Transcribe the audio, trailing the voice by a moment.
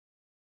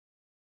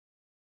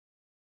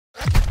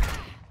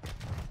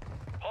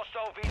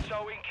Hostile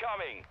VSOL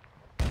incoming.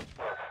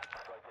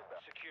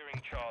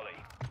 Securing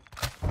Charlie.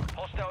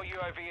 Hostile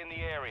UAV in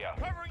the area.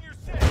 Covering your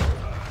six.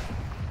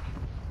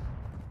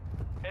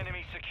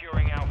 Enemy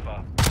securing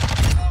Alpha.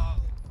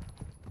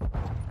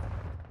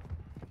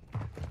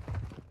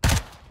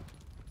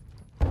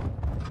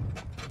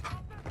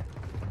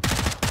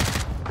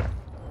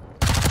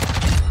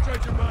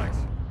 Changing mags.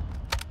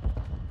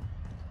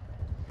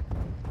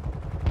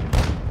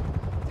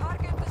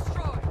 Target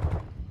destroyed.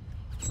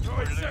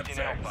 We're losing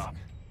Alpha.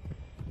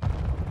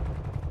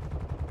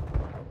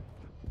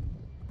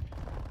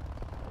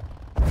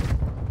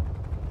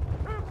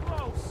 Too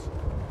close.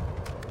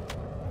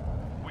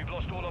 We've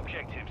lost all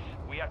objectives.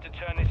 We have to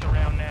turn this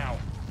around now.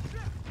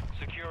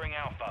 Securing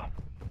Alpha.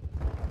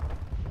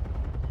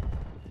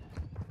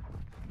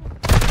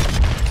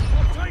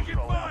 I'm taking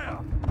fire.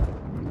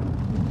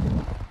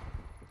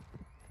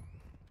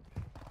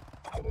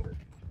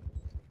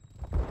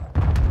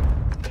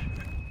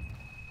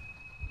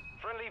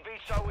 Friendly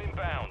VSOL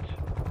inbound.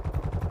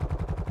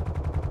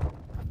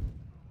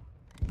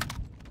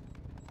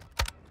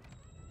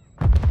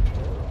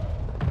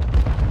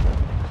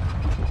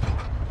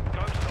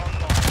 Ghost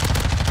online.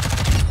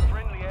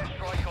 Friendly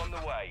airstrike on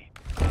the way.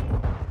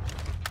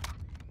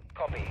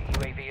 Copy.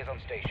 UAV is on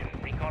station.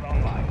 Recon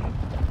online.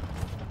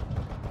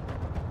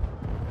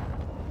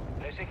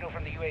 No signal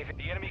from the UAV.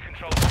 The enemy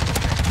controls the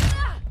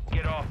objective.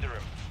 Get after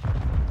him.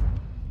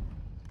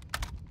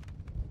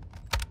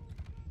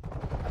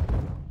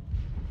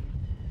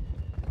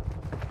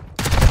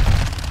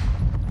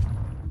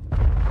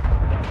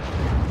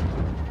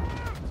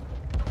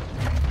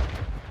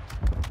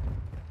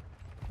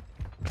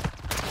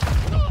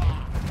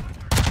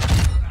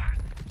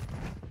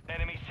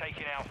 Enemy's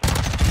taking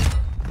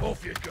Alpha.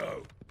 Off you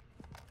go.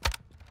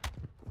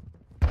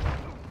 The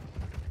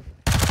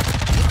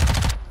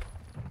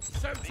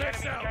Semtex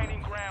enemy's out.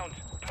 gaining ground.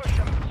 Push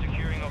them.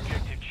 Securing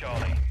objective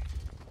Charlie.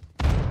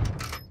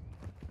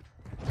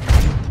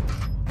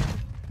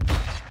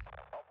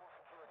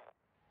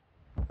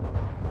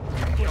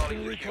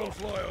 Requesting recon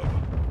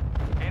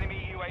flyover.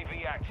 Enemy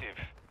UAV active.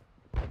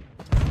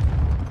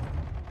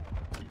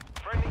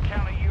 Friendly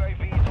counter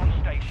UAV is on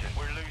station.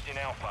 We're losing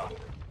Alpha.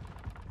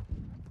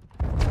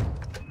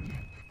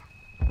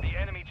 The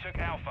enemy took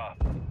Alpha.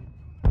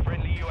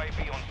 Friendly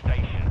UAV on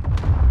station.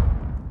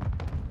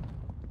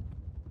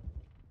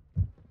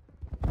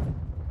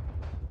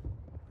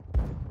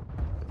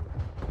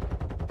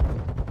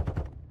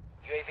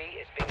 UAV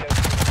is bingo.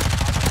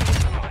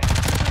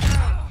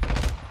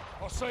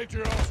 I saved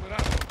your ass with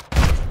that one.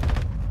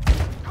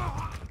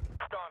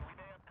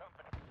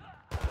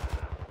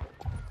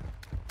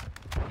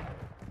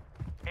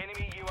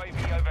 Enemy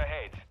UAV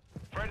overhead.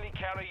 Friendly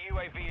counter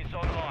UAV is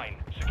online.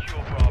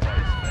 Secure Bravo.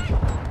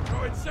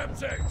 Throwing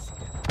Semtex.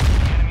 The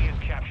enemy has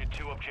captured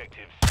 2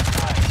 objectives.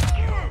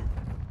 Secure.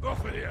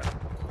 Off with you.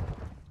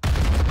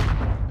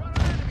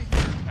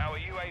 Our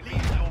UAV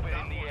is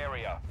orbiting the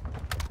area.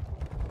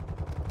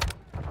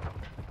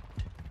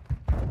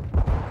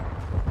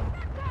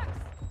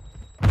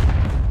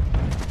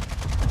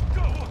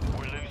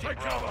 We're losing Take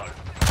Bravo. cover.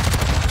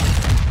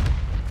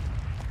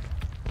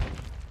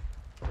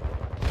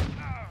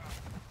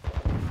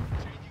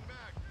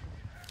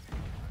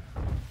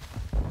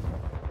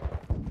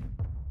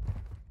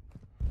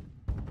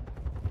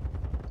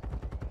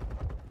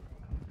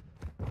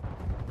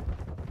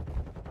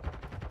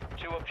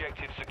 Two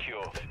objectives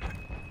secure.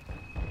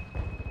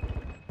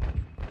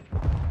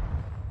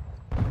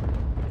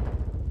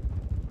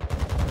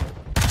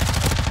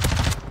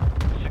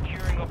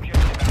 Securing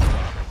objective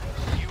Alpha.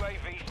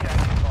 UAV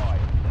standing by.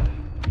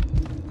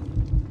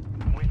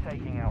 We're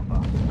taking Alpha.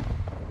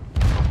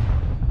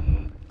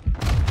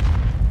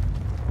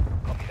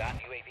 Copy that.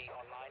 UAV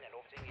online and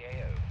orbiting the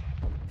AO.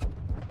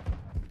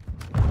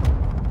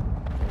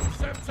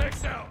 Semtex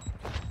out.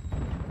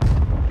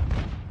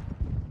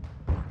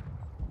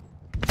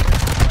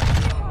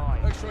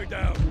 X-ray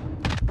down.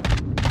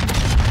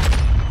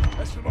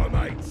 That's for my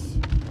mates.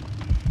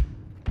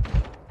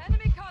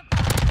 Enemy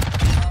contact.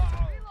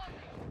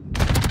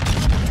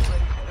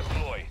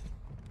 Deploy.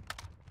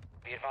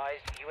 Be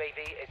advised, UAV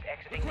is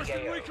exiting the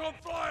Requesting AO. recon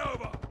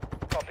flyover.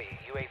 Copy.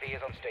 UAV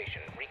is on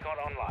station. Recon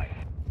online.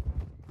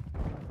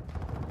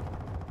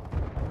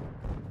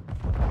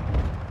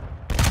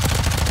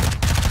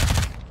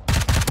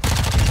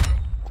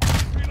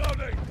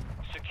 Reloading.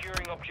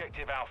 Securing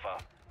objective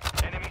Alpha.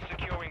 Enemy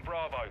securing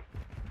Bravo.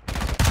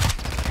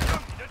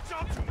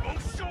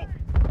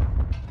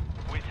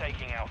 We're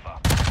taking Alpha.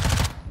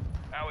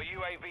 Our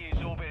UAV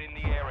is orbiting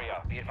the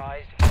area. Be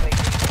advised, UAV is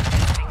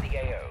exiting the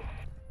AO.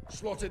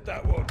 Slotted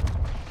that one.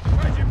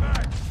 Changing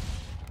mags.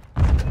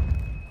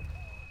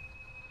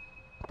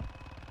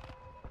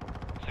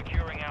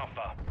 Securing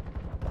Alpha.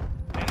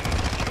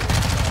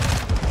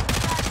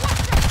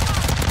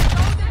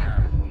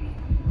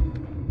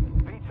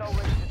 VTOL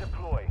ready to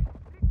deploy.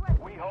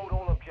 We hold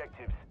all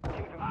objectives.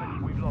 Keep them busy.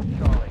 We've lost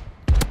Charlie.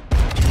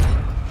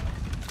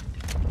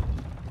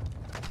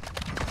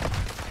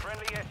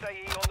 Friendly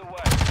SAE on the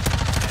way.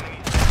 Enemy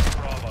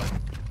Bravo.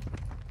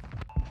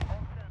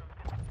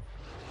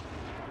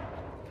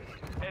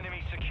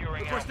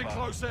 Requesting Alpha.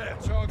 close air.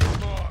 Target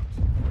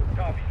marked.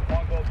 Copy.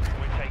 Longbow 3.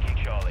 We're taking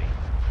Charlie.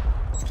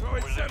 Throwing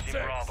We're losing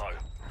septics. Bravo.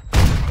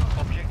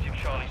 Objective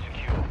Charlie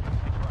secure.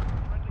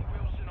 Friendly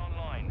Wilson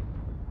online.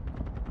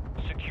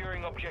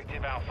 Securing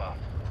Objective Alpha.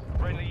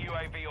 Friendly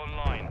UAV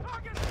online.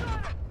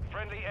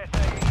 Friendly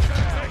SAE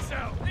Septics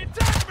down. out.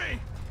 Attack me!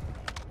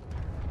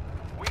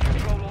 We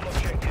control all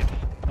objectives.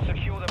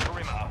 Secure the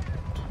perimeter.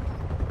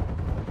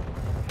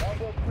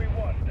 Longbow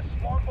 3-1. This is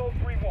Longbow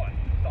 3-1.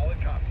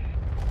 Solid copy.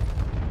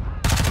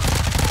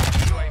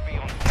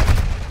 UAV on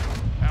station.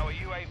 Our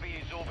UAV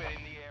is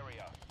orbiting the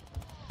area.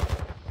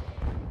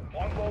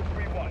 Longbow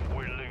 3-1.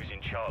 We're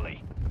losing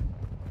Charlie.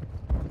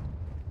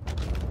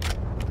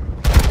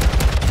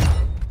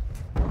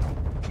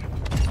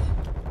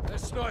 Their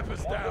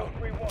snipers Longbow down.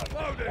 3-1.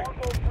 Loading.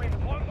 Longbow 3.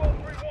 Longbow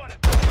 3-1.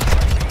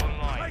 UAV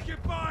online.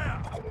 Taking fire.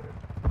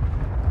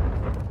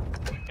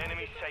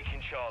 Enemy's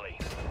taking Charlie.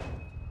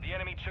 The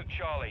enemy took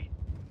Charlie.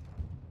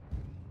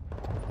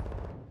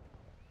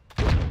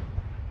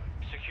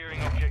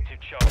 Securing Objective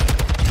Charlie.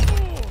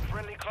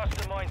 Friendly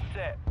cluster mine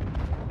set.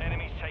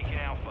 Enemy's taking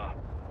Alpha.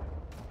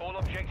 All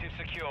objectives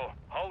secure.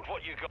 Hold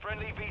what you got.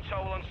 Friendly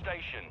VTOL on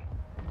station.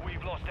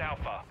 We've lost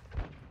Alpha.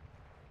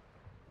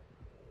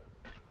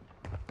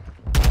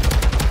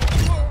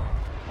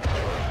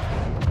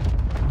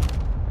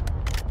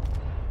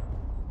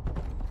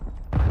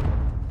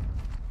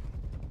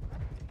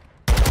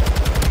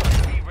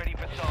 Be ready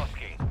for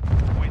tasking.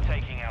 We're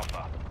taking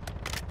Alpha.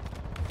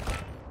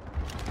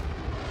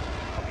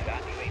 Copy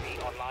that. UAV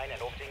online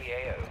and orbiting the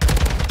AO.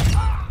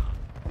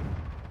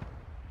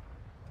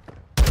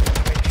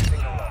 Ready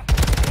signal lost.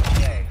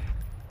 Okay.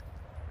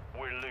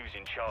 We're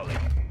losing Charlie.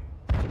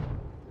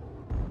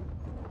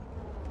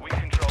 We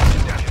control the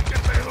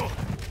objective.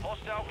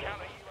 Hostile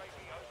counter UAV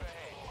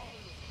overhead.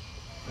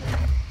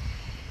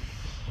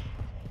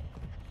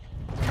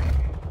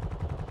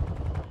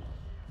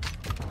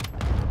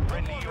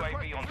 Friendly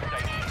UAV on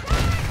station.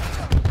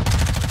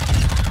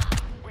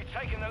 We've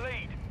taken the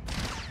lead.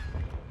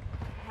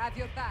 Have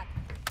your back.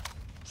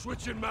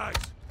 Switching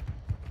mags.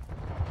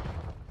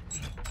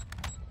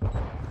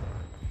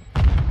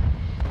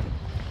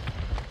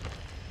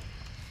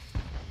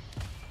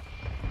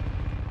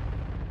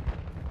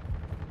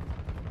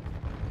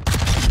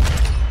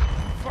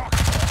 Fuck!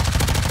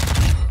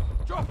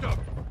 Dropped him!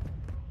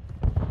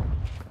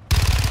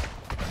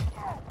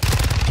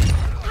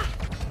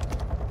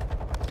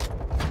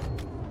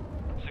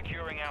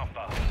 Securing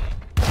Alpha.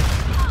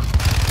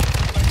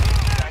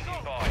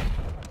 Standing by.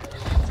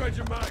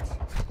 Changing mags.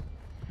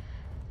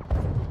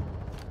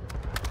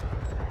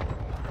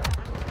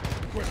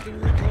 Requesting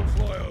recon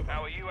flyover.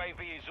 Our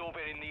UAV is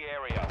orbiting the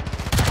area.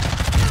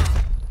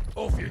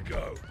 Off you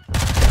go.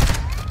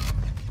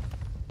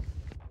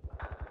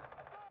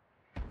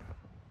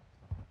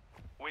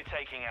 We're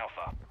taking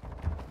Alpha.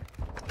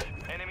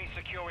 Enemy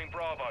securing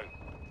Bravo.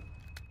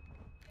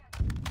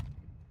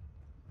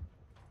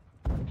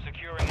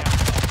 Securing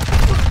Alpha.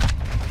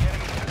 The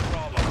enemy took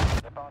Bravo.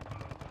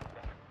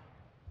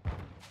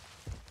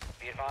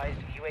 Be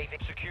advised. UAV.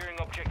 Securing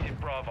Objective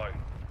Bravo.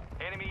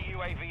 Enemy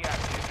UAV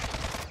active.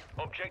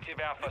 Objective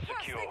Alpha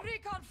secure. Requesting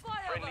recon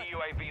flyover. Friendly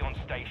UAV on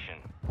station.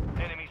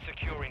 Enemy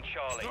securing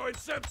Charlie. Throwing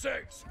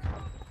septics.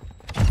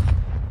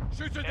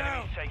 Shooter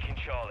down. Enemy's taking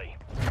Charlie.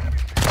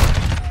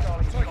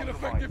 Taking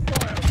effective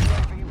fire.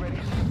 UAV ready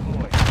to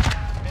deploy.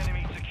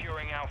 Enemy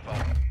securing Alpha.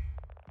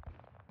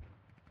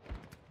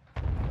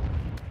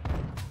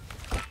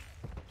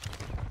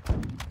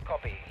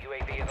 Copy.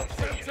 UAV is on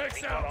station. Septics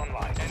Recon out.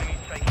 online.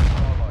 Enemy's taking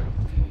Bravo.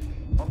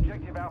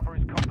 Objective Alpha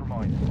is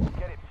compromised.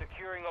 Get it.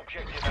 Securing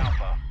Objective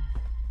Alpha.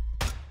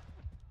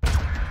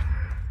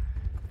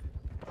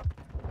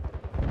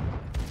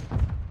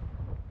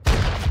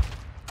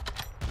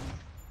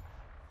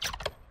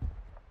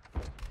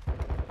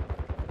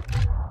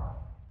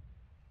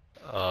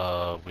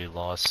 We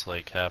lost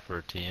like half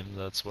our team,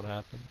 that's what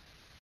happened.